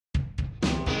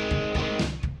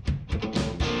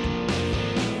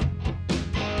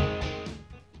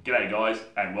G'day guys,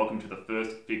 and welcome to the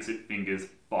first Fixit Fingers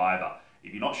Fiver.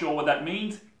 If you're not sure what that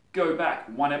means, go back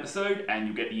one episode and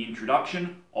you'll get the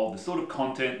introduction of the sort of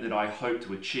content that I hope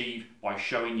to achieve by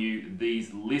showing you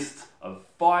these lists of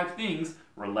 5 things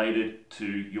related to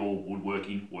your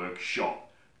woodworking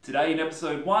workshop. Today in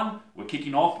episode 1, we're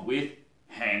kicking off with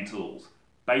hand tools.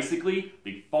 Basically,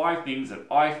 the 5 things that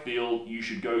I feel you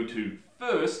should go to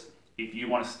first if you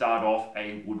want to start off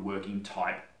a woodworking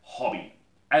type hobby.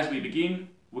 As we begin,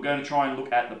 we're going to try and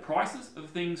look at the prices of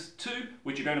things too,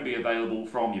 which are going to be available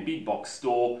from your big box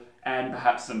store, and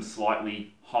perhaps some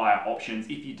slightly higher options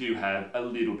if you do have a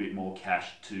little bit more cash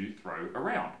to throw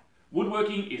around.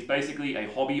 Woodworking is basically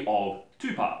a hobby of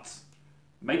 2 parts: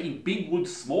 making big wood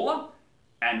smaller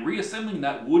and reassembling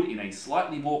that wood in a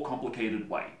slightly more complicated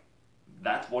way.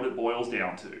 That's what it boils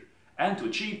down to. And to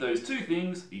achieve those 2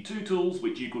 things, the 2 tools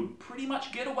which you could pretty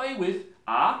much get away with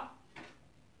are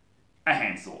a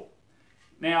handsaw.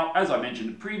 Now, as I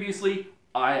mentioned previously,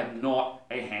 I am not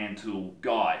a hand tool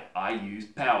guy. I use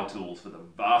power tools for the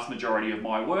vast majority of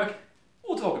my work.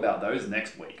 We'll talk about those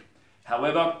next week.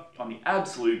 However, on the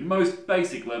absolute most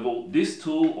basic level, this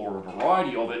tool, or a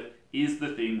variety of it, is the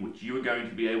thing which you are going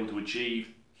to be able to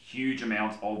achieve huge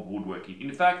amounts of woodworking.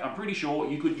 In fact, I'm pretty sure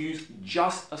you could use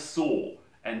just a saw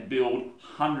and build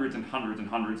hundreds and hundreds and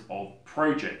hundreds of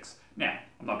projects. Now,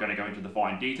 I'm not going to go into the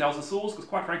fine details of saws because,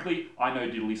 quite frankly, I know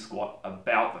diddly squat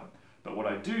about them. But what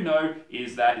I do know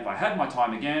is that if I had my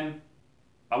time again,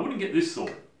 I wouldn't get this saw.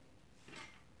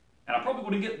 And I probably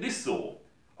wouldn't get this saw.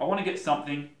 I want to get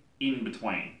something in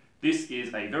between. This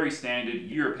is a very standard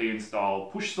European style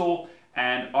push saw,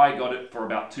 and I got it for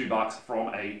about $2 from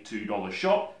a $2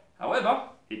 shop. However,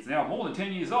 it's now more than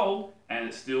 10 years old and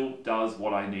it still does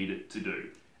what I need it to do.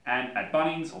 And at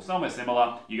Bunnings or somewhere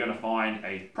similar, you're going to find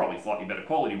a probably slightly better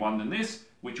quality one than this,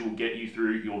 which will get you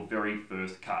through your very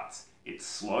first cuts. It's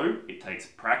slow, it takes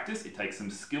practice, it takes some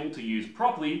skill to use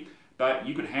properly, but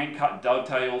you could hand cut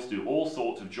dovetails, do all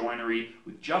sorts of joinery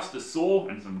with just a saw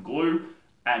and some glue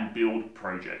and build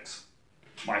projects.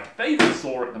 My favorite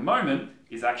saw at the moment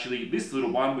is actually this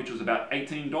little one, which was about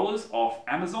 $18 off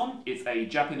Amazon. It's a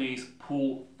Japanese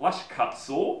pull flush cut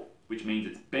saw, which means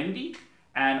it's bendy.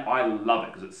 And I love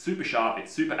it because it's super sharp,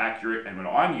 it's super accurate, and when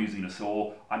I'm using a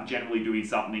saw, I'm generally doing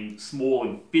something small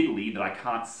and fiddly that I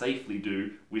can't safely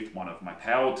do with one of my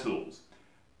power tools.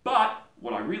 But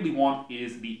what I really want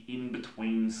is the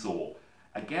in-between saw.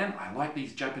 Again, I like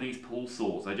these Japanese pull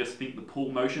saws. I just think the pull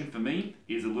motion for me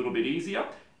is a little bit easier,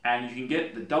 and you can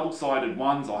get the double-sided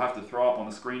ones. I'll have to throw up on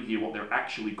the screen here what they're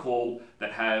actually called,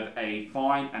 that have a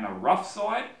fine and a rough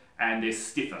side, and they're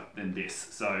stiffer than this,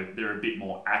 so they're a bit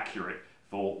more accurate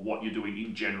for what you're doing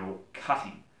in general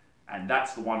cutting. And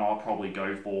that's the one I'll probably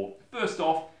go for. First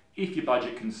off, if your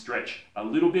budget can stretch a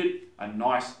little bit, a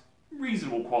nice,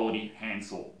 reasonable quality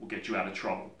handsaw will get you out of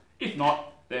trouble. If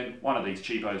not, then one of these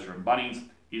cheapos from Bunnings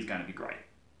is going to be great.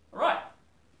 All right,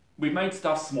 we've made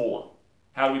stuff smaller.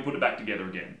 How do we put it back together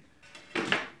again?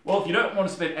 Well, if you don't want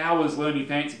to spend hours learning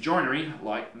fancy joinery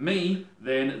like me,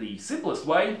 then the simplest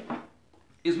way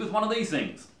is with one of these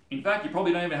things. In fact, you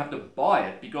probably don't even have to buy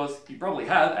it because you probably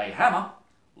have a hammer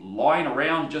lying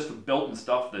around just for belt and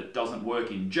stuff that doesn't work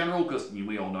in general, because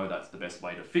we all know that's the best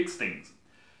way to fix things.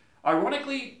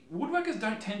 Ironically, woodworkers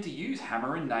don't tend to use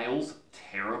hammer and nails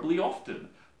terribly often.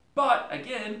 But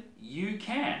again, you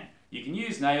can. You can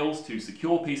use nails to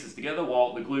secure pieces together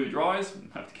while the glue dries.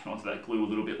 We'll have to get onto that glue a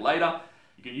little bit later.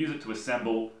 You can use it to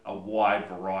assemble a wide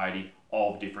variety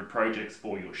of different projects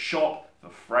for your shop, for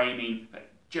framing, for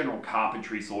general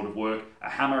carpentry sort of work. A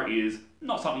hammer is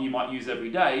not something you might use every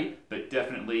day, but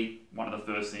definitely one of the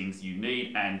first things you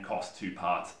need, and costs 2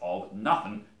 parts of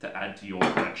nothing to add to your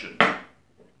collection.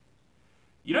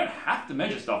 You don't have to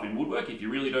measure stuff in woodwork if you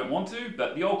really don't want to,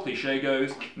 but the old cliche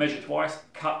goes, measure twice,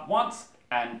 cut once,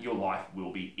 and your life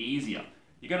will be easier.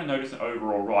 You're going to notice an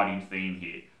overall writing theme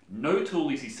here. No tool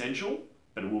is essential,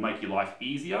 but it will make your life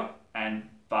easier and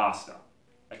faster.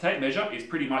 A tape measure is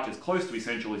pretty much as close to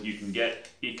essential as you can get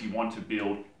if you want to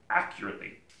build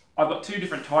accurately. I've got 2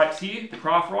 different types here, the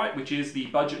Craftwright, which is the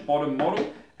budget bottom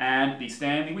model, and the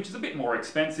Stanley, which is a bit more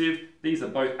expensive. These are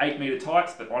both 8-meter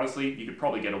types, but honestly, you could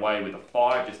probably get away with a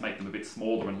 5, just make them a bit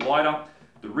smaller and lighter.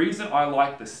 The reason I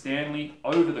like the Stanley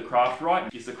over the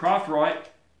Craftwright is the Craftwright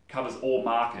covers all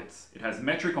markets. It has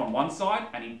metric on one side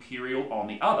and imperial on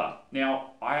the other.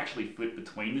 Now, I actually flip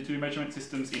between the 2 measurement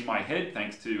systems in my head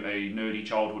thanks to a nerdy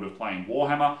childhood of playing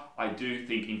Warhammer. I do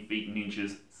think in feet and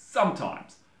inches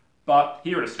sometimes. But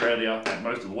here in Australia and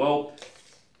most of the world,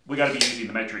 we're going to be using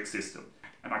the metric system.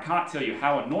 And I can't tell you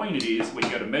how annoying it is when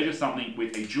you go to measure something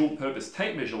with a dual purpose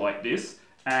tape measure like this,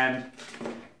 and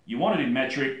You want it in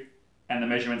metric, and the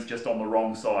measurement's just on the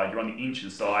wrong side. You're on the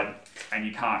inches side, and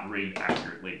you can't read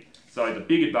accurately. So the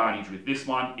big advantage with this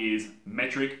one is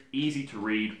metric, easy to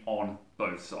read on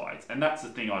both sides. And that's the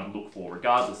thing I'd look for,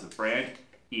 regardless of brand,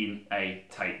 in a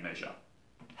tape measure.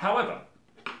 However,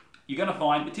 you're going to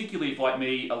find, particularly if like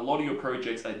me, a lot of your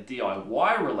projects are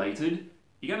DIY related,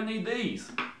 you're going to need these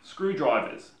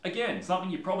screwdrivers. Again, something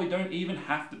you probably don't even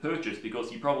have to purchase because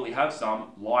you probably have some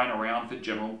lying around for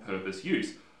general purpose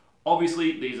use.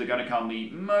 Obviously, these are going to come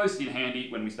the most in handy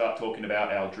when we start talking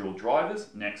about our drill drivers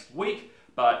next week,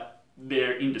 but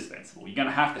they're indispensable. You're going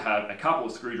to have a couple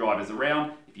of screwdrivers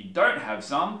around. If you don't have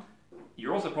some,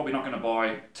 you're also probably not going to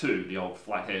buy two, the old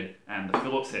flathead and the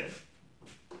Phillips head.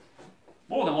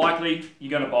 More than likely,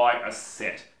 you're going to buy a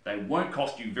set. They won't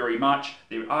cost you very much.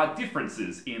 There are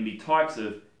differences in the types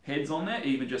of heads on there,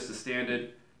 even just a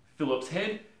standard Phillips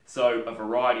head. So a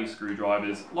variety of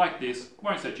screwdrivers like this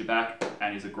won't set you back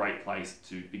and is a great place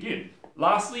to begin.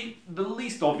 Lastly, the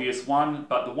least obvious one,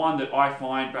 but the one that I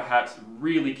find perhaps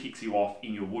really kicks you off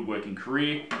in your woodworking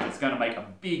career, it's going to make a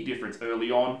big difference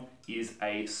early on, is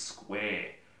a square.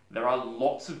 There are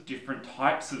lots of different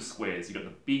types of squares. You've got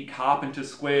the big carpenter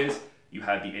squares, you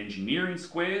have the engineering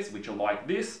squares, which are like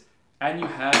this, and you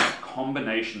have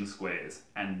combination squares.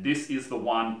 And this is the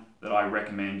one that I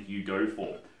recommend you go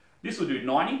for. This will do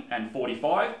 90 and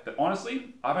 45, but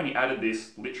honestly, I've only added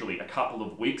this literally a couple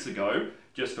of weeks ago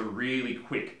just for really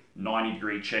quick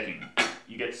 90-degree checking.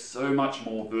 You get so much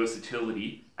more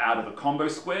versatility out of a combo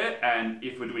square, and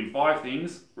if we're doing 5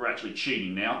 things, we're actually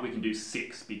cheating now. We can do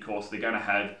 6 because they're going to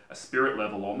have a spirit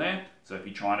level on there. So if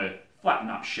you're trying to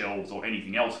flatten up shelves or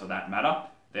anything else for that matter,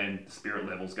 then the spirit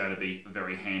level is going to be a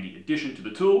very handy addition to the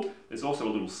tool. There's also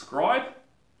a little scribe.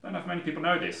 Don't know if many people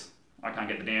know this. I can't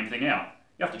get the damn thing out.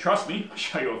 You have to trust me, I'll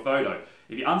show you a photo.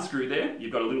 If you unscrew there,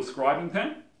 you've got a little scribing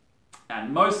pen,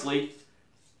 and mostly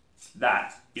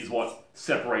that is what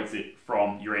separates it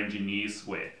from your engineer's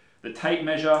square. The tape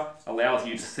measure allows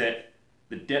you to set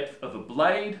the depth of a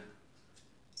blade.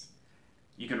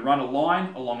 You can run a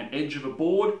line along an edge of a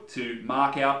board to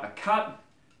mark out a cut.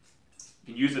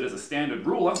 You can use it as a standard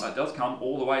ruler. That does come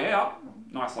all the way out.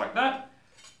 Nice like that.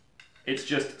 It's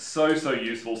just so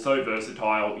useful, so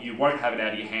versatile. You won't have it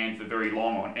out of your hand for very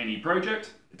long on any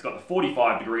project. It's got the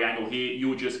 45-degree angle here.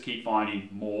 You'll just keep finding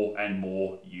more and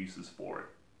more uses for it.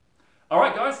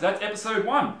 Alright guys, that's episode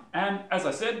 1. And as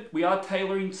I said, we are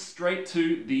tailoring straight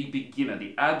to the beginner,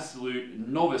 the absolute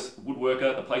novice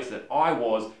woodworker, the place that I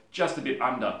was just a bit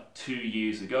under 2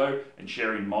 years ago, and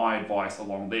sharing my advice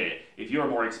along there. If you're a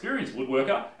more experienced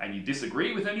woodworker and you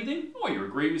disagree with anything, or you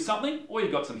agree with something, or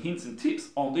you've got some hints and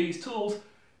tips on these tools,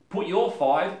 put your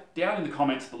 5 down in the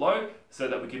comments below so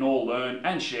that we can all learn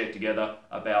and share together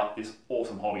about this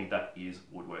awesome hobby that is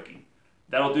woodworking.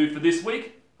 That'll do for this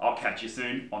week. I'll catch you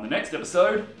soon on the next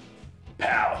episode.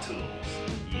 Power Tools.